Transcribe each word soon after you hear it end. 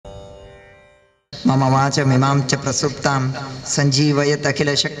मम वाचमिमां च प्रसुप्तां संजीवयत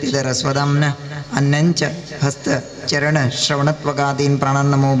अखिलशक्तिधरस्वदाम्न अन्यञ्च हस्तचरणश्रवणत्वगादीन्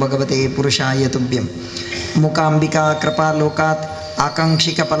प्राणान्नमो भगवते पुरुषाय तुभ्यं मूकाम्बिका कृपालोकात्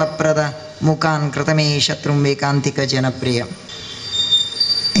आकाङ्क्षिकफलप्रद मूकान् कृतमे शत्रुं वेकान्तिकजनप्रिय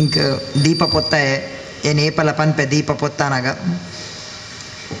इंक दीप पोत्ताय ಏನ್ ಏಪಲ ಪಂಪೆ ದೀಪ ಪೊತ್ತಾನಾಗ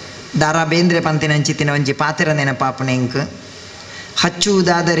ದಾರಾ ಬೇಂದ್ರೆ ಪಂತಿನಂಚಿತ್ತಿನ ಒಂಜಿ ಪಾತೆರ ನೆನಪಾಪಣೆ ಇಂಕ್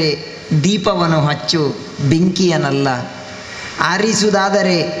ಹಚ್ಚುವುದಾದರೆ ದೀಪವನ್ನು ಹಚ್ಚು ಬೆಂಕಿಯನಲ್ಲ,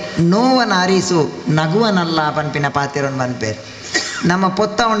 ಆರಿಸುವುದಾದರೆ ನೋವನ್ನು ಆರಿಸು ನಗುವನಲ್ಲ ಪಂಪಿನ ಪಾತೆರನ್ನು ಪಂಪೇರು. ನಮ್ಮ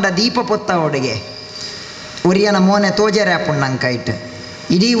ಪೊತ್ತ ಉಂಡ ದೀಪ ಪೊತ್ತ ಒಡೆಗೆ ಒರಿಯನ ಮೋನೆ ತೋಜರೆ ಅಪ್ಪುಣ್ಣಂಕ ಇಟ್ಟು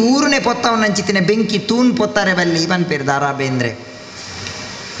ಇಡೀ ಊರನೇ ಪೊತ್ತವನ್ನು ಹಂಚಿತ್ತಿನ ಬೆಂಕಿ ತೂನ್ ಪೊತ್ತಾರೆ ಬಲ್ಲಿ ಪಂಪೇರು ದಾರಾ ಬೇಂದ್ರೆ.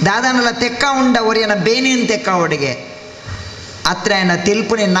 ದಾದಾನಲ್ಲ ತೆಕ್ಕ ಉಂಡ ಒರಿಯನ ಬೇನೇನು ತೆಕ್ಕ ಒಡೆಗೆ ಅತ್ರ ಏನ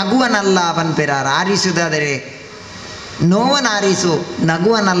ತೆಲ್ಪುನೆ ನಗುವನಲ್ಲ ಪನ್ಪೇರಾರ. ಆರಿಸುವುದಾದರೆ ನೋವನ ಆರಿಸು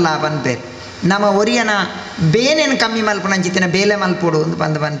ನಗುವನಲ್ಲ ಪನ್ಪೇರು. ನಮ್ಮ ಒರಿಯನ ಬೇನೇನು ಕಮ್ಮಿ ಮಲ್ಪನ ಅಂಚಿತ್ತಿನ ಬೇಲೆ ಮಲ್ಪೋಡು ಒಂದು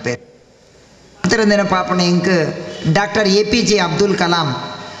ಪನ್ಪೇರು. ಅದರ ನೆನಪಾಪಣೆ ink doctor APJ Abdul Kalam.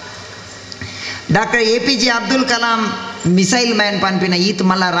 Doctor APJ Abdul Kalam missile man ಪನ್ಪಿನ ಈತ್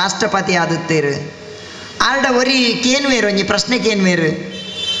ಮಲ್ಲ ರಾಷ್ಟ್ರಪತಿ ಆದುತ್ತೇರು. ಆರ್ಡ ಒರಿ ಕೇನ್ವೇರು ಒಂಜಿ ಪ್ರಶ್ನೆ ಕೇನ್ವೇರು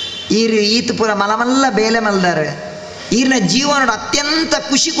ಈತ್ ಪೂರ ಮಲಮಲ್ಲ ಬೇಲೆ ಮಲ್ದಾರ ಈರ್ನ ಜೀವನೋಡ ಅತ್ಯಂತ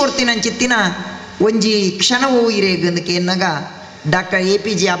ಖುಷಿ ಕೊಡ್ತೀನಿ ಅಂಚಿತ್ತಿನ ಒಂಜಿ ಕ್ಷಣವೂ ಇರೇಗಂದಕ್ಕೆ ಎನ್ನಾಗ ಡಾಕ್ಟರ್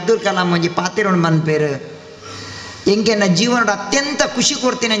APJ ಅಬ್ದುಲ್ ಕಲಾಂ ಒಂಜಿ ಪಾತೆರೋಣ ಮನ್ಪೇರು ಎಂಕೆನ್ನ ಜೀವನೋಡ ಅತ್ಯಂತ ಖುಷಿ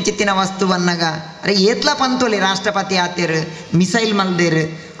ಕೊಡ್ತೀನಿ ಅಂಚಿತ್ತಿನ ವಸ್ತು ಅನ್ನಗ ಅರೆ ಏತ್ಲ ಪಂತೋಲಿ ರಾಷ್ಟ್ರಪತಿ ಆತೇರು ಮಿಸೈಲ್ ಮಲ್ದೇರು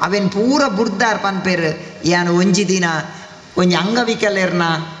ಅವೇನು ಪೂರ ಬುಡ್ದಾರ್ ಪನ್ಪೇರು. ಯಾನು ಒಂಜಿ ದಿನ ಒಂಜಿ ಅಂಗವಿಕಲೇರ್ನ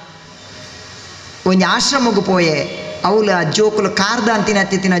ಒಂಜಿ ಆಶ್ರಮಕ್ಕೆ ಪೋಯೆ ಅವಳು ಆ ಜೋಕುಲು ಕಾರ್ದ ಅಂತಿನ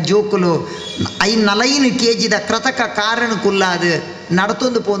ಹತ್ತಿನ ಜೋಕುಲು 40 kg ಕೃತಕ ಕಾರಣ ಕುಲ್ಲಾದು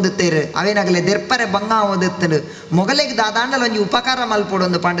ನಡತೊಂದು ಪೋಂದುತ್ತೇರು ಅವೇನಾಗಲೇ ದೆರ್ಪರೆ ಬಂಗ ಓದುತ್ತರು ಮೊಗಲೆಗೆ ದಾದಾಂಡಲ ಒಂಜಿ ಉಪಕಾರ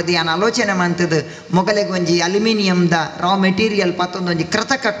ಮಲ್ಪೊಡೊಂದು ಪಂಡದು ಯಾನು ಆಲೋಚನೆ ಮಂತದ್ದು ಮೊಗಲೆಗೆ ಒಂಜಿ ಅಲ್ಯೂಮಿನಿಯಂದ ರಾ ಮೆಟೀರಿಯಲ್ ಪತ್ತೊಂದು ಒಂಜಿ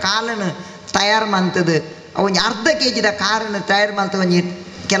ಕೃತಕ ಕಾಲನ್ನು ತಯಾರು ಮಂತದ್ದು ಒಂಜಿ ಅರ್ಧ kg ಕಾರನ್ನು ತಯಾರು ಮಲ್ತದ ಒಂಜಿ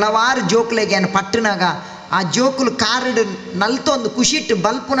ಕೆಲವಾರು ಜೋಕುಲೆಗೆ ಏನು ಪಟ್ಟನಾಗ ಆ ಜೋಕುಲು ಕಾರಡು ನಲ್ತೊಂದು ಖುಷಿಟ್ಟು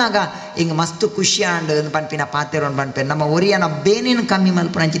ಬಲ್ಪುನಾಗ ಹಿಂಗೆ ಮಸ್ತ್ ಖುಷಿ ಆಂಡು ಪನ್ಪಿನ ಪಾತೆರೋನ್ ಪನ್ಪೇರು. ನಮ್ಮ ಒರಿಯನ ಬೇನೇನು ಕಮ್ಮಿ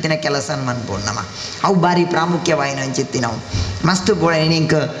ಮಲ್ಪುನ ಅಂಚಿತ್ತಿನ ಕೆಲಸನ ಮನ್ಪೋಡು ನಮ್ಮ ಅವು ಭಾರಿ ಪ್ರಾಮುಖ್ಯವಾಯಿನ ಅಂಚಿತ್ತಿ ನಾವು ಮಸ್ತ್ ಬೋಳ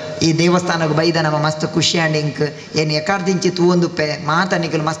ಇಂಕ್ ಈ ದೇವಸ್ಥಾನಕ್ಕೆ ಬೈದ ನಮ್ಮ ಮಸ್ತ್ ಖುಷಿ ಆಂಡ್ ಇಂಕ್ ಏನು ಎಕಾರ್ದಿಂಚಿ ತೂವೊಂದುಪ್ಪೆ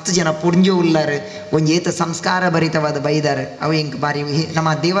ಮಾತನಿಗಳು ಮಸ್ತ್ ಜನ ಪುಡ್ಜು ಉಲ್ಲಾರು ಒಂಜಿ ಏತ ಸಂಸ್ಕಾರ ಭರಿತವಾದ ಬೈದಾರು ಅವು ಇಂಕ್ ಭಾರಿ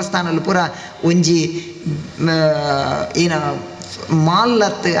ನಮ್ಮ ದೇವಸ್ಥಾನಲ್ಲಿ ಪೂರ ಒಂಜಿ ಏನ ಮಾಲ್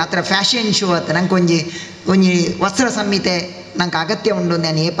ಅತ್ತು ಆ ಥರ ಫ್ಯಾಷನ್ ಶೋ ಅತ್ತು ನಂಗೆ ಒಂಜಿ ವಸ್ತ್ರ ಸಂಹಿತೆ ನಂಗೆ ಅಗತ್ಯ ಉಂಡು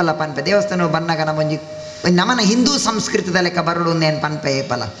ನಾನು ಏಪಲ ಪನ್ಪೆ ದೇವಸ್ಥಾನ ಬಂದಾಗ ನಮ್ಮ ನಮನ ಹಿಂದೂ ಸಂಸ್ಕೃತದ ಲೆಕ್ಕ ಬರೋಡು ಏನು ಪನ್ಪೆ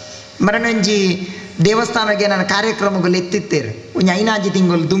ಏಪಲ ಮರನೊಂಜಿ ದೇವಸ್ಥಾನಕ್ಕೆ ನಾನು ಕಾರ್ಯಕ್ರಮಗಳು ಎತ್ತಿತ್ತೇರು ಒಂಜಿ 5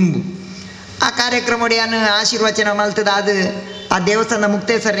 ತಿಂಗಳು ದುಂಬು ಆ ಕಾರ್ಯಕ್ರಮ ಏನು ಆಶೀರ್ವಚನ ಮಲ್ತದ ಅದು ಆ ದೇವಸ್ಥಾನದ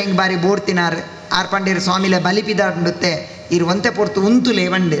ಮುಕ್ತೇಶ್ವರ ಹೆಂಗೆ ಬಾರಿ ಬೋಡ್ತಿನಾರು ಆರ್ಪಂಡೇರು ಸ್ವಾಮಿಲೆ ಬಲಿಪಿದಾಡುತ್ತೆ ಇರು ಒಂತೆ ಪೊರ್ತು ಉಂತುಲೆ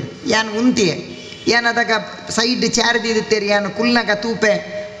ಬಂಡೇರು ಯಾನು ಉಂತಿಯೇ ಏನದಾಗ ಸೈಡ್ ಚಾರ್ದಿತ್ತೇರಿ ಯಾನು ಕುಲ್ನಾಗ ತೂಪೆ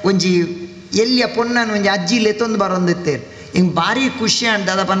ಒಂಜಿ ಎಲ್ಲಿಯ ಪೊನ್ನನು ಒಂಜಿ ಅಜ್ಜಿಲಿ ಎತ್ತೊಂದು ಬರೊಂದಿತ್ತೇರು ಹಿಂಗೆ ಭಾರಿ ಖುಷಿ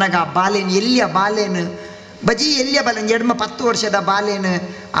ಅಂಟದ ಬನ್ನಾಗ ಆ ಬಾಲೇನು ಎಲ್ಲಿಯ ಬಾಲೇನು ಬಜಿ ಎಲ್ಲಿಯ ಬಾಲೇನು 10 ವರ್ಷದ ಬಾಲೇನು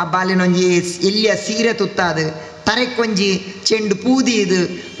ಆ ಬಾಲೇನು ಒಂಜಿ ಎಲ್ಲಿಯ ಸೀರೆ ತುತ್ತಾದು ತರೆಕೊಂಜಿ ಚೆಂಡು ಪೂದಿ ಇದು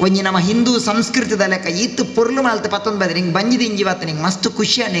ಒಂಜಿ ನಮ್ಮ ಹಿಂದೂ ಸಂಸ್ಕೃತದ ಲೆಕ್ಕ ಈತ್ ಪೊರ್ಲು ಮಾಲ್ತು ಪತ್ತೊಂದು ಬದ್ರೆ ಹಿಂಗೆ ಬಂಜಿದ ಇಂಜಿ ಬತ್ತ ನಿಂಗೆ ಮಸ್ತ್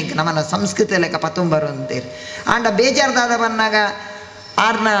ಖುಷಿ ಹಿಂಗೆ ನಮ್ಮನ್ನ ಸಂಸ್ಕೃತಿ ಲೆಕ್ಕ ಪತ್ತೊಂದು ಬರೋಂತೇರು ಆಂಡ ಬೇಜಾರ್ದಾದ ಬನ್ನಾಗ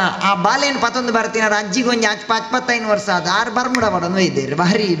ಆರ್ನ ಆ ಬಾಲೇನು ಪತ್ತೊಂದು ಬರ್ತೀನಾರ ಅಜ್ಜಿಗೆ ಒಂಜಿ 25 ವರ್ಷ ಅದು ಆರು ಬರ್ಮುಡ ಮಾಡೋದು ಒಯ್ದೇರು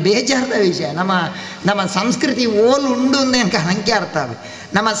ಭಾರಿ ಬೇಜಾರದ ವಿಷಯ. ನಮ್ಮ ಸಂಸ್ಕೃತಿ ಓಲು ಉಂಡು ಅಂದೇನು ನಂಗೆ ಅರ್ಥ ಅವೆ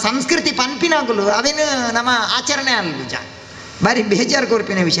ನಮ್ಮ ಸಂಸ್ಕೃತಿ ಪನ್ಪಿನಾಗಲು ಅವೇನು ನಮ್ಮ ಆಚರಣೆ ಅಲ್ಲ ನಿಜ ಭಾರಿ ಬೇಜಾರು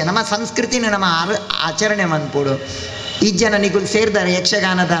ಕೊರ್ಪಿನ ವಿಷಯ. ನಮ್ಮ ಸಂಸ್ಕೃತಿನ ನಮ್ಮ ಆಚರಣೆ ಮನ್ಪೋಡು ಈ ಜನ ನಿಗುಲು ಸೇರ್ತಾರೆ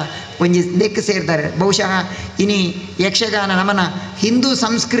ಯಕ್ಷಗಾನದ ಒಂಜಿ ಲೆಕ್ಕ ಸೇರ್ತಾರೆ ಬಹುಶಃ ಇನಿ ಯಕ್ಷಗಾನ ನಮ್ಮನ ಹಿಂದೂ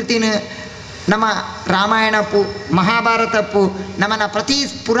ಸಂಸ್ಕೃತಿನ ನಮ್ಮ ರಾಮಾಯಣಪ್ಪು ಮಹಾಭಾರತಪ್ಪು ನಮ್ಮನ ಪ್ರತಿ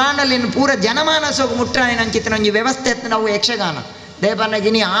ಪುರಾಣಲಿನ ಪೂರ ಜನಮಾನಸೋಗು ಮುಟ್ಟಾಯಿನ ಅಂಚಿತ್ತಿನ ಒಂಜಿ ವ್ಯವಸ್ಥೆ ನಾವು ಯಕ್ಷಗಾನ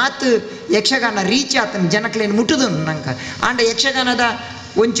ದೇವನಗಿನಿ ಆತು ಯಕ್ಷಗಾನ ರೀಚ್ ಆತನ ಜನಕ್ಲೇನು ಮುಟ್ಟುದು ನಂಗೆ ಆಂಡ ಯಕ್ಷಗಾನದ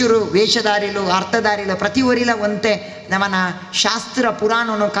ಒಂಚೂರು ವೇಷಧಾರಿಲು ಅರ್ಥಧಾರಿಲು ಪ್ರತಿ ಒರಿಲ ಒಂತೆ ನಮ್ಮನ ಶಾಸ್ತ್ರ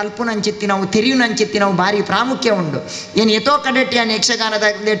ಪುರಾಣನು ಕಲ್ಪುನಂಚಿತ್ತಿ ನಾವು ತೆರಿಯುನಂಚಿತ್ತಿ ನಾವು ಭಾರಿ ಪ್ರಾಮುಖ್ಯ ಉಂಡು. ಏನು ಎತೋ ಕಡೆಟ್ಟಿ ಅನ್ನು ಯಕ್ಷಗಾನದ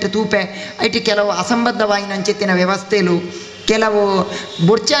ಲೆಟ್ಟು ತೂಪೆ ಐಟಿ ಕೆಲವು ಅಸಂಬದ್ಧವಾಗಿನಂಚಿತ್ತಿನ ವ್ಯವಸ್ಥೆಲು ಕೆಲವು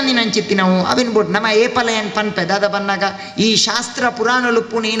ಬೊಡ್ಚಾಂದಿನಂಚಿತ್ತಿ ನಾವು ಅವೇನು ಬೋಡ್ ನಮ್ಮ ಏಪಲ ಏನು ಪನ್ಪೆ ದಾದ ಬನ್ನಾಗ ಈ ಶಾಸ್ತ್ರ ಪುರಾಣಲು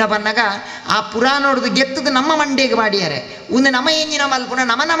ಪುಣೀನ ಬನ್ನಾಗ ಆ ಪುರಾಣೋಡ್ದು ಗೆತ್ತದು ನಮ್ಮ ಮಂಡೆಗೆ ಮಾಡಿಯಾರೆ ಒಂದು ನಮ್ಮ ಎಂಜಿನ ಮಲ್ಪುಣ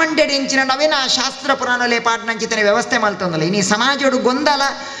ನಮ್ಮನ ಮಂಡೆಡ್ ಎಂಚಿನ ನಾವೇನು ಆ ಶಾಸ್ತ್ರ ಪುರಾಣಲೇ ಪಾಠನಂಚಿತ್ತಿನ ವ್ಯವಸ್ಥೆ ಮಲ್ತೊಂದಲ್ಲ ಇನಿ ಸಮಾಜೋಡು ಗೊಂದಲ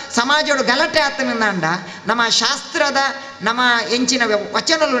ಸಮಾಜೋಡು ಗಲಾಟೆ ಆತನಂಡ ನಮ್ಮ ಶಾಸ್ತ್ರದ ನಮ್ಮ ಎಂಚಿನ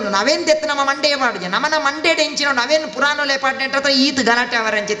ವಚನಲು ನಾವೇನು ತೆತ್ತು ನಮ್ಮ ಮಂಡೆಗೆ ಮಾಡಿದೆ ನಮ್ಮನ ಮಂಡೆಡ್ ಎಂಚಿನ ನಾವೇನು ಪುರಾಣಲೇ ಪಾಠ ಈತ ಗಲಾಟೆ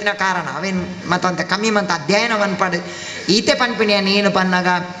ಅವರ ಎಂಚಿತ್ತಿನ ಕಾರಣ ಅವೇನು ಮತ್ತಂತ ಕಮ್ಮಿ ಮಂತ ಅಧ್ಯಯನ ಮನ್ಪಾಡು ಈತೆ ಪನ್ಪಿಣಿಯನ್ನು ಏನು ಪನ್ನಾಗ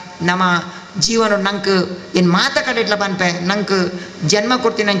ನಮ್ಮ ಜೀವನ ನಂಗೆ ಏನು ಮಾತ ಕಡೆಟ್ಲ ಪನ್ಪೆ ನಂಗೆ ಜನ್ಮ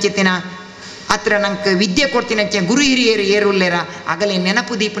ಕೊಡ್ತೀನಿ ಅಂಚಿತ್ತಿನ ಹತ್ರ ನಂಗೆ ವಿದ್ಯೆ ಕೊಡ್ತೀನಿ ಅಂಚೆ ಗುರು ಹಿರಿಯರು ಏರುಲ್ಲೇರ ಆಗಲೇ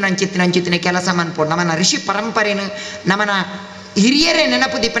ನೆನಪು ದೀಪನ ಅಂಚಿತ್ತಿನ ಕೆಲಸ ಮನ್ಪೋಡು ನಮ್ಮನ ಋಷಿ ಪರಂಪರೆನು ನಮ್ಮನ ಹಿರಿಯರೇ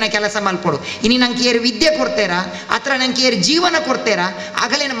ನೆನಪು ದೀಪನ ಕೆಲಸ ಮಲ್ಪೋಡು ಇನಿ ನಂಗೆ ಏರು ವಿದ್ಯೆ ಕೊಡ್ತೇರ ಹತ್ರ ನಂಗೆ ಏರು ಜೀವನ ಕೊಡ್ತೇರ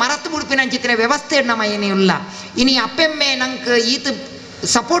ಆಗಲೇನು ಮರತು ಬುಡುಪಿನ ಅಂಚಿತ್ತಿನ ವ್ಯವಸ್ಥೆ ನಮ್ಮ ಏನೂ ಇಲ್ಲ ಇನಿ ಅಪ್ಪೆಮ್ಮೆ ನಂಗೆ ಈತ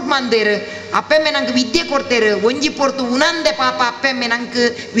ಸಪೋರ್ಟ್ ಮಂದೇರು ಅಪ್ಪೆಮ್ಮೆ ನಂಗೆ ವಿದ್ಯೆ ಕೊಡ್ತೇರು ಒಂಜಿ ಪೊರ್ತು ಉನಂದೆ ಪಾಪ ಅಪ್ಪೆಮ್ಮೆ ನಂಗೆ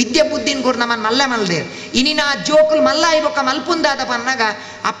ವಿದ್ಯೆ ಬುದ್ಧಿನ ಕೊಡು ನಮ್ಮನ್ನು ಮಲ್ಲ ಮಲ್ದೇರು ಇನಿ ನಾ ಜೋಕುಲು ಮಲ್ಲ ಇಬೊಕ್ಕ ಮಲ್ಪುಂದಾದ ಪನ್ನಾಗ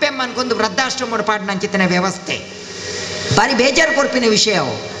ಅಪ್ಪೆಮ್ಮ ಅನ್ಕೊಂದು ವೃದ್ಧಾಶ್ರಮ ಪಾಡ್ ನಂಚಿತ್ತಿನ ವ್ಯವಸ್ಥೆ ಬಾರಿ ಬೇಜಾರು ಕೊಡ್ಪಿನ ವಿಷಯ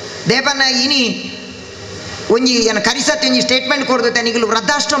ಅವು ದೇಪನ್ನ ಇನಿ ಒಂಜಿ ಏನು ಕರಿಸತ್ತೆ ಒಂಜಿ ಸ್ಟೇಟ್ಮೆಂಟ್ ಕೊಡ್ದತೆ ನಿಗುಲು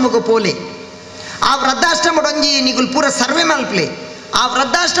ವೃದ್ಧಾಶ್ರಮಕ್ಕೆ ಪೋಲೆ ಆ ವೃದ್ಧಾಶ್ರಮಡ್ ಒಂಜಿ ನಿಗುಲು ಪೂರ ಸರ್ವೆ ಮಲ್ಪಲೆ ಆ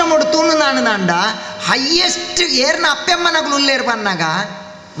ವೃದ್ಧಾಶ್ರಮಡು ತೂನು ನಾಂಡ ಹೈಯೆಸ್ಟ್ ಏರ್ನ ಅಪ್ಪೆಮ್ಮನಗಳು ಉಲ್ಲೇರು ಬನ್ನಾಗ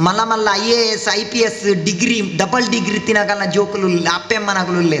ಮಲ್ಲ ಮಲ್ಲ IAS IPS degree double degree ತಿನ್ನಗಲ್ನ ಜೋಕುಲು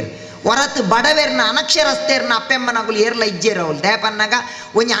ಅಪ್ಪೆಮ್ಮನಗಳು ಉಲ್ಲೇರು ಹೊರತು ಬಡವೇರ್ನ ಅನಕ್ಷರಸ್ಥೇರ್ನ ಅಪ್ಪೆಮ್ಮನಗಳು ಏರ್ಲ ಇಜ್ಜೇರವಲ್ ದೇಪನ್ನಾಗ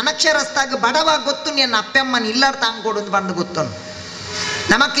ಒಂಜಿ ಅನಕ್ಷರಸ್ಥಾಗ ಬಡವ ಗೊತ್ತು ನಿನ್ನ ಅಪ್ಪೆಮ್ಮನ ಇಲ್ಲಾರ ತಾಂಕೊಡು ಬಂದು ಗೊತ್ತು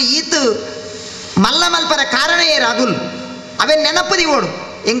ನಮಕ್ ಈತು ಮಲ್ಲ ಮಲ್ಪರ ಕಾರಣ ಏರು ಅಗುಲ್ ಅವೇ ನೆನಪದಿ ಓಡು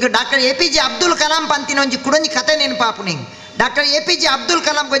ಎಂಗೆ ಡಾಕ್ಟರ್ APJ ಅಬ್ದುಲ್ ಕಲಾಂ ಪಂತಿನ ಒಂಜಿ ಕುಡೊಂಜಿ ಕತೆ ನೆನಪಾಪು ನಿಂಗೆ ಡಾಕ್ಟರ್ APJ ಅಬ್ದುಲ್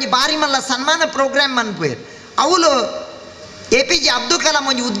ಕಲಾಂ ಕೊಂಚ ಬಾರಿ ಮಲ್ಲ ಸನ್ಮಾನ ಪ್ರೋಗ್ರಾಮ್ ಅನ್ಪೋಯರು ಅವಳು APJ ಅಬ್ದುಲ್ ಕಲಾಂ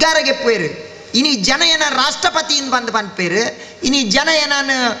ಒಂಜಿ ಉದ್ಗಾರಗೆ ಪೋಯರು ಇನಿ ಜನ ಏನ ರಾಷ್ಟ್ರಪತಿಯಿಂದ ಬಂದು ಪನ್ಪೇರು ಇನಿ ಜನ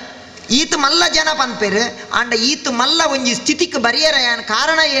ಏನಾನು ಈತ ಮಲ್ಲ ಜನ ಪನ್ಪೇರು ಅಂಡ ಈತ ಮಲ್ಲ ಒಂಜಿ ಸ್ಥಿತಿಗೆ ಬರಿಯರ ಏನ್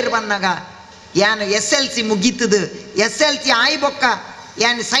ಕಾರಣ ಏರು ಬಂದಾಗ ಏನು SLC ಮುಗೀತದು SLC ಆಯ್ಬೊಕ್ಕ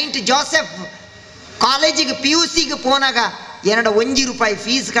ಏನು ಸೈಂಟ್ ಜೋಸೆಫ್ ಕಾಲೇಜಿಗೆ PUCಗೆ ಪೋನಾಗ ₹1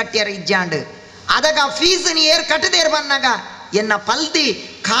 ಫೀಸ್ ಕಟ್ಟ್ಯಾರ ಇಜ್ಜಾಂಡು ಅದಾಗ ಆ ಫೀಸನ್ನು ಏರ್ ಕಟ್ಟದೇರು ಬನ್ನಾಗ ಎನ್ನ ಪಲ್ದಿ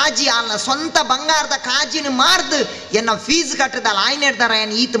ಕಾಜಿ ಅಲ್ಲ ಸ್ವಂತ ಬಂಗಾರದ ಕಾಜಿನ ಮಾರ್ದು ಎನ್ನ ಫೀಸ್ ಕಟ್ಟದಲ್ಲ ಆಯ್ನ ಇರ್ದಾರ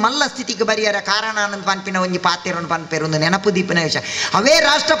ಏನು ಈತ ಮಲ್ಲ ಸ್ಥಿತಿಗೆ ಬರಿಯಾರ ಕಾರಣ ಅನ್ನೋದು ಪನ್ಪಿನ ಒಂಜಿ ಪಾತೆರನ್ನು ಪನ್ಪೇರು ಒಂದು ನೆನಪು ದೀಪಿನ ವಿಷಯ ಅವೇ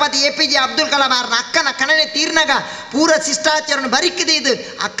ರಾಷ್ಟ್ರಪತಿ APJ ಅಬ್ದುಲ್ ಕಲಾಂ ಅವ್ರನ್ನ ಅಕ್ಕನ ಕಣನೆ ತೀರ್ನಾಗ ಪೂರ ಶಿಷ್ಟಾಚಾರನ ಬರಿಕದೆ ಇದು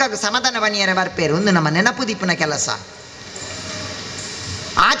ಅಕ್ಕಗೆ ಸಮಾಧಾನ ಬನಿಯರ ಬರ್ಪೇರು ಒಂದು ನಮ್ಮ ನೆನಪು ದೀಪಿನ ಕೆಲಸ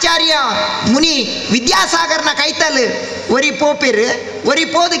ಆಚಾರ್ಯ ಮುನಿ ವಿದ್ಯಾಸಾಗರ್ನ ಕೈತಲ್ ಒರಿ ಪೋಪೇರು ಒರಿ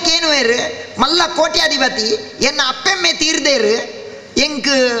ಪೋದಕ್ಕೇನುವೇರು ಮಲ್ಲ ಕೋಟ್ಯಾಧಿಪತಿ ಎನ್ನ ಅಪ್ಪೆಮ್ಮೆ ತೀರ್ದೇರು ಎಂಕ್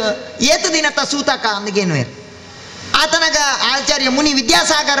ಏತು ದಿನತ ಸೂತಕ ಅಂದಗೇನುವೇರು ಆತನಗ ಆಚಾರ್ಯ ಮುನಿ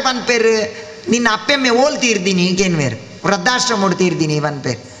ವಿದ್ಯಾಸಾಗರ್ ಪನ್ಪೇರು ನಿನ್ನ ಅಪ್ಪೆಮ್ಮೆ ಓಲ್ ತೀರ್ದಿನಿ ಈಗೇನುವೇರು ವೃದ್ಧಾಶ್ರಮ ತೀರ್ದಿನಿ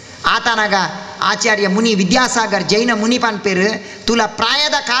ಪನ್ಪೇರು ಆತನಗ ಆಚಾರ್ಯ ಮುನಿ ವಿದ್ಯಾಸಾಗರ್ ಜೈನ ಮುನಿ ಪನ್ಪೇರು ತುಲ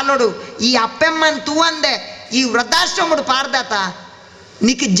ಪ್ರಾಯದ ಕಾಲೋಡು ಈ ಅಪ್ಪೆಮ್ಮನ್ ತೂವಂದೆ ಈ ವೃದ್ಧಾಶ್ರಮ ಪಾರ್ದಾತ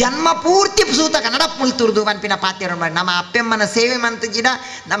ನಿಕ್ ಜನ್ಮ ಪೂರ್ತಿ ಸೂತಕ ನಡಪ್ ಮುಳ್ತುರ್ದು ಪನ್ಪಿನ ಪಾತ್ಯರ ಮಾಡಿ ನಮ್ಮ ಅಪ್ಪೆಮ್ಮನ ಸೇವೆ ಮಂತ ಗಿಡ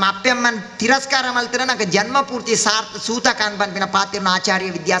ನಮ್ಮ ಅಪ್ಪೆಮ್ಮನ ತಿರಸ್ಕಾರ ಮಲ್ತಿರ ನಂಗೆ ಜನ್ಮ ಪೂರ್ತಿ ಸೂತಕ ಅಂತ ಪನ್ಪಿನ ಪಾತ್ಯರನ ಆಚಾರ್ಯ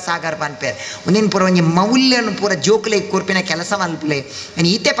ವಿದ್ಯಾಸಾಗರ್ ಪನ್ಪೇರ್ ಒಂದಿನ ಪೂರ ಒಂಜಿ ಮೌಲ್ಯನ ಪೂರ ಜೋಕ್ಲೆ ಕೊರ್ಪಿನ ಕೆಲಸ ಮಲ್ಪಲೆ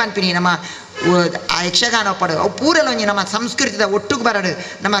ಈತೆ ಪನ್ಪಿನಿ ನಮ್ಮ ಆ ಯಕ್ಷಗಾನ ಪಡು ಅವು ಪೂರಲ್ಲ ಒಂಜಿ ನಮ್ಮ ಸಂಸ್ಕೃತಿದ ಒಟ್ಟಿಗೆ ಬರಡು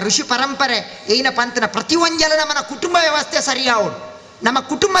ನಮ್ಮ ಋಷಿ ಪರಂಪರೆ ಏನ ಪಂತನ ಪ್ರತಿ ಒಂಜಲ ನಮ್ಮನ ಕುಟುಂಬ ವ್ಯವಸ್ಥೆ ಸರಿಯಾವಡು ನಮ್ಮ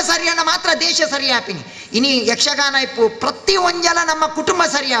ಕುಟುಂಬ ಸರಿಯನ್ನ ಮಾತ್ರ ದೇಶ ಸರಿಯಾಪಿನಿ ಇನಿ ಯಕ್ಷಗಾನ ಇಪ್ಪು ಪ್ರತಿ ಒಂಜಲ ನಮ್ಮ ಕುಟುಂಬ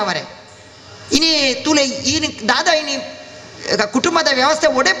ಸರಿಯಾವರೆ ಇನಿ ತುಲೆ ಇನಿ ದಾದ ಇನಿ ಕುಟುಂಬದ ವ್ಯವಸ್ಥೆ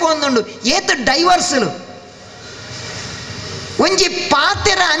ಒಡೆಪೊಂದುಂಡು ಏತು ಡೈವರ್ಸ್ಲು ಒಂಜಿ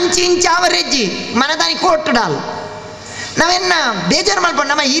ಪಾತೆರ ಅಂಚಿ ಇಂಚಾವರೆಜ್ಜಿ ಮನದಾನಿ ಕೊಟ್ಟುಡಾಲ್ ನಾವೆನ್ನ ಬೇಜಾರು ಮಾಡ್ಕೊಂಡು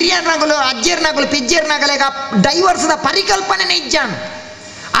ನಮ್ಮ ಹಿರಿಯರ್ನಾಗಲು ಅಜ್ಜರ್ನಾಗಲು ಪಿಜ್ಜರ್ನಾಗಲೇಗ ಡೈವರ್ಸ್ದ ಪರಿಕಲ್ಪನೆ ಇಜ್ಜಾನ್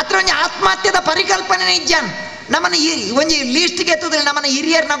ಅತ್ರ ಒಂಜಿ ಆತ್ಮಹತ್ಯದ ಪರಿಕಲ್ಪನೆ ಇಜ್ಜಾನ್ ನಮ್ಮನ್ನ ಒಂಜಿ ಲೀಸ್ಟ್ಗೆ ಎತ್ತುದಿಲ್ಲ ನಮ್ಮನ್ನ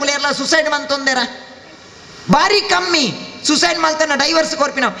ಹಿರಿಯರ್ನಾಗಲು ಎಲ್ಲ ಸುಸೈಡ್ ಮಂತೊಂದೇರ ಬಾರಿ ಕಮ್ಮಿ ಸುಸೈಡ್ ಮಲ್ತನ ಡೈವರ್ಸ್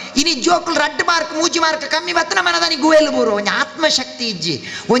ಕೊರ್ಪಿನ ಇನಿ ಜೋಕುಲು 2 ಮಾರ್ಕ್ 3 ಮಾರ್ಕ್ ಕಮ್ಮಿ ಬತ್ತನ ಮನದಾನಿ ಗುವೆಲ್ ಬೂರು ಒಂಜಿ ಆತ್ಮಶಕ್ತಿ ಇಜ್ಜಿ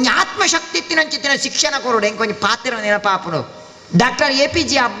ಒಂಜಿ ಆತ್ಮಶಕ್ತಿ ಇತ್ತಿನಂಚಿತ್ತಿನ ಶಿಕ್ಷಣ ಕೊರೋಡು ಹೆಂಗೆ ಒಂಜಿ ಪಾತ್ರ ನೆನಪಾಪುಡು ಡಾಕ್ಟರ್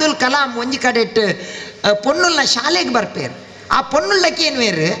APJ ಅಬ್ದುಲ್ ಕಲಾಂ ಒಂಜಿ ಕಡೆಟ್ ಪೊನ್ನುಲ್ನ ಶಾಲೆಗೆ ಬರ್ಪೇರು ಆ ಪೊನ್ನುಳ್ಳಕ್ಕೆ ಏನು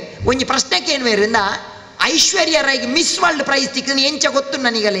ವೇರು ಒಂಜಿ ಪ್ರಶ್ನೆಗೆ ಏನು ವೇರು ಇಂದ ಐಶ್ವರ್ಯ ರೈಗೆ ಮಿಸ್ ವರ್ಲ್ಡ್ ಪ್ರೈಸ್ ತಿಕ್ಕನು ಎಂಚ ಗೊತ್ತು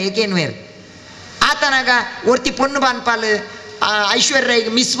ನನಗಲ್ಲ ಏಕೇನು ವೇರು ಆತನಾಗ ಒರ್ತಿ ಪೊಣ್ಣು ಬನ್ಪಾಲು ಐಶ್ವರ್ಯ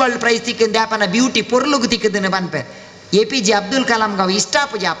ರೈಗೆ miss world price ತಿಕ್ಕಂದು ಯಾಪನ beauty ಪೊರ್ಲುಗು ತಿಕ್ಕದನ್ನು ಬನ್ಪೇರು APJ Abdul Kalam ಗಾವು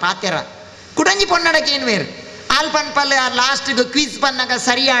ಇಷ್ಟಾಪುಜ ಪಾತೆರ ಕುಡಂಜಿ ಪೊನ್ನಡಕ್ಕೆ ಏನು ವೇರು ಆಲ್ ಪನ್ಪಲ್ ಲಾಸ್ಟ್ಗೆ ಕ್ವಿಜ್ ಪನ್ನಾಗ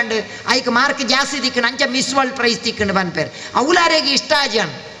ಸರಿಯಾಂಡು ಐಕ್ ಮಾರ್ಕ್ ಜಾಸ್ತಿ ತಿಕ್ಕನು ಅಂಚ ಮಿಸ್ ವರ್ಲ್ಡ್ ಪ್ರೈಸ್ ತಿಕ್ಕಂಡು ಬನ್ಪೇರು ಅವಲಾರೆಗೆ ಇಷ್ಟ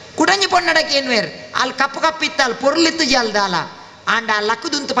ಜನ್ ಕುಡಂಜಿ ಪೊನ್ನಡಕ್ಕೆ ಏನು ವೇರು ಅಲ್ಲಿ ಕಪ್ಪಿತ್ತಲ್ ಪೊರ್ಲಿತ್ತು ಜಲ್ದಾಲ ಆಂಡ ಆ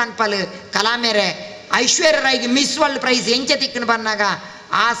ಲಕ್ಕದುಂತು ಪನ್ಪಲ್ ಕಲಾಮೇರೆ ಐಶ್ವರ್ಯ ರೈಗೆ ಮಿಸ್ ವರ್ಲ್ಡ್ ಪ್ರೈಸ್ ಎಂಚ ತಿಕ್ಕನು ಬನ್ನಾಗ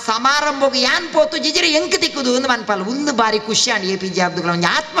ಆ ಸಮಾರಂಭಕ್ಕೆ ಯಾನ್ ಪೋತು ಜಿಜಿರಿ ಎಂಕ್ ತಿಕ್ಕುದು ಒಂದು ಮನ್ಪಲ್ ಒಂದು ಬಾರಿ ಖುಷಿ ಅಂಡ್ APJ ಅಬ್ದುಲ್ ಕಲಾಂ ಒಂಜಿ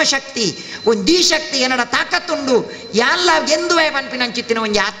ಆತ್ಮಶಕ್ತಿ ಒಂದು ದಿ ಶಕ್ತಿ ಏನಡ ತಾಕತ್ತುಂಡು ಯಾನ್ಲ ಎಂದುವೆ ಪನ್ಪಿನಂಚಿತ್ತಿನ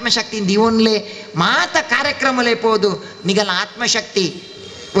ಒಂಜಿ ಆತ್ಮಶಕ್ತಿ ದಿವೊನ್ಲೆ ಮಾತ ಕಾರ್ಯಕ್ರಮಲೇ ಪೋದು ನಿಗಲ ಆತ್ಮಶಕ್ತಿ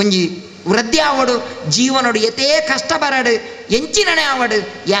ಒಂಜಿ ವೃದ್ಧಿ ಆವಡು ಜೀವನೋಡು ಎತೇ ಕಷ್ಟ ಬರಡು ಎಂಚಿನನೆ ಆವಡು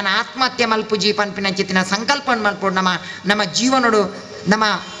ಯಾನ್ ಆತ್ಮಹತ್ಯೆ ಮಲ್ಪುಜಿ ಪನ್ಪಿನಂಚಿತ್ತಿನ ಸಂಕಲ್ಪನ ಮಲ್ಪೋಡು ನಮ್ಮ ಜೀವನೋಡು ನಮ್ಮ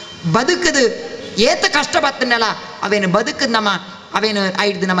ಬದುಕದು ಏತ ಕಷ್ಟ ಬತ್ತನಲ್ಲ ಅವೇನು ಬದುಕದು ನಮ್ಮ ಅವೇನು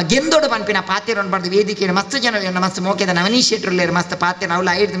ಐದು ನಮ್ಮ ಗೆಂದೋಡು ಪನ್ಪಿನ ಪಾತ್ರೆ ಬರ್ದು ವೇದಿಕೆ ಮಸ್ತ್ ಜನ ಮಸ್ತ್ ಮೋಕೆದ ನವನೀಶ್ ಶೆಟ್ರುಲ್ಲೇರು ಮಸ್ತ್ ಪಾತ್ರೆ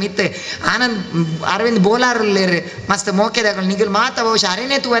ಅವಳು ಐದು ಮಿತ್ ಆನಂದ್ ಅರವಿಂದ್ ಬೋಲಾರುಲ್ಲೇರು ಮಸ್ತ್ ಮೋಕೆದಾಗ ನಿಗಲ್ ಮಾತ ಬಹುಶಃ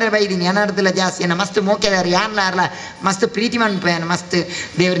ಅರೇನೇ ತೂವರೆ ಬೈದೀನಿ ಏನಾರ್ದಿಲ್ಲ ಜಾಸ್ತಿ ಏನ ಮಸ್ತ್ ಮೋಕೆದಾರ ಯಾನ್ಲಾರ್ಲ ಮಸ್ತ್ ಪ್ರೀತಿ ಮನ್ಪೇನ ಮಸ್ತ್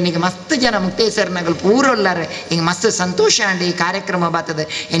ದೇವ್ರನಿಗೆ ಮಸ್ತ್ ಜನ ಮುಕ್ತೇಶ್ವರನಗಳು ಪೂರೊಲ್ಲಾರೆ ಹಿಂಗೆ ಮಸ್ತ್ ಸಂತೋಷ ಅಂಡಿ ಈ ಕಾರ್ಯಕ್ರಮ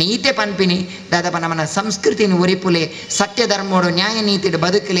ಬಾತದೆ ಏನು ಈತೆ ಪನ್ಪಿನಿ ದಾದಪ್ಪ ನಮ್ಮನ ಸಂಸ್ಕೃತಿನ ಒರಿಪುಲೆ ಸತ್ಯ ಧರ್ಮೋಡು ನ್ಯಾಯ ನೀತಿಡು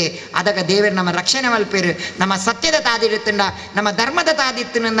ಬದುಕಲೆ ಅದಕ್ಕೆ ದೇವರು ನಮ್ಮ ರಕ್ಷಣೆ ಮಲ್ಪೇರು ನಮ್ಮ ಸತ್ಯದ ತಾದಿಡುತ್ತಂಡ ನಮ್ಮ ಧರ್ಮದ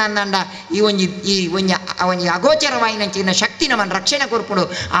ತಾದಿತ್ತಂಡ ಈ ಅಗೋಚರವಾಯಿನ ಶಕ್ತಿ ನಮ್ಮನ್ನು ರಕ್ಷಣೆ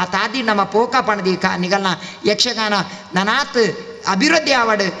ಕೊರ್ಪುಡು ಆ ತಾದಿ ನಮ್ಮ ಪೋಕ ಪಣದಿ ನಿಗಲ್ನ ಯಕ್ಷಗಾನ ನನಾತ್ ಅಭಿವೃದ್ಧಿ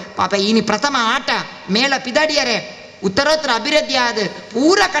ಆವಡು ಪಾಪ ಇನಿ ಪ್ರಥಮ ಆಟ ಮೇಳ ಪಿದಾಡಿಯರೆ ಉತ್ತರೋತ್ತರ ಅಭಿವೃದ್ಧಿ ಆದ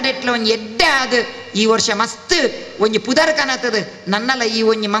ಪೂರ ಕಡೆಟ್ಲ ಒಂದು ಎಡ್ಡೆ ಆದ ಈ ವರ್ಷ ಮಸ್ತ್ ಒಂಜಿ ಪುದರ್ ಕನತದ ನನ್ನಲ್ಲ ಈ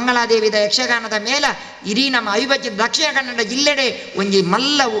ಒಂಜಿ ಮಂಗಳಾದೇವಿದ ಯಕ್ಷಗಾನದ ಮೇಲ ಇಡೀ ನಮ್ಮ ಅವಿಭಜಿತ ದಕ್ಷಿಣ ಕನ್ನಡ ಜಿಲ್ಲೆಡೆ ಒಂಜಿ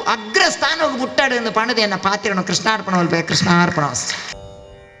ಮಲ್ಲ ಅಗ್ರ ಸ್ಥಾನವು ಮುಟ್ಟಾಡು ಎಂದು ಪಣದೆ ಎನ್ನ ಪಾತ್ರೆಯನ್ನು ಕೃಷ್ಣಾರ್ಪಣ ಕೃಷ್ಣಾರ್ಪಣ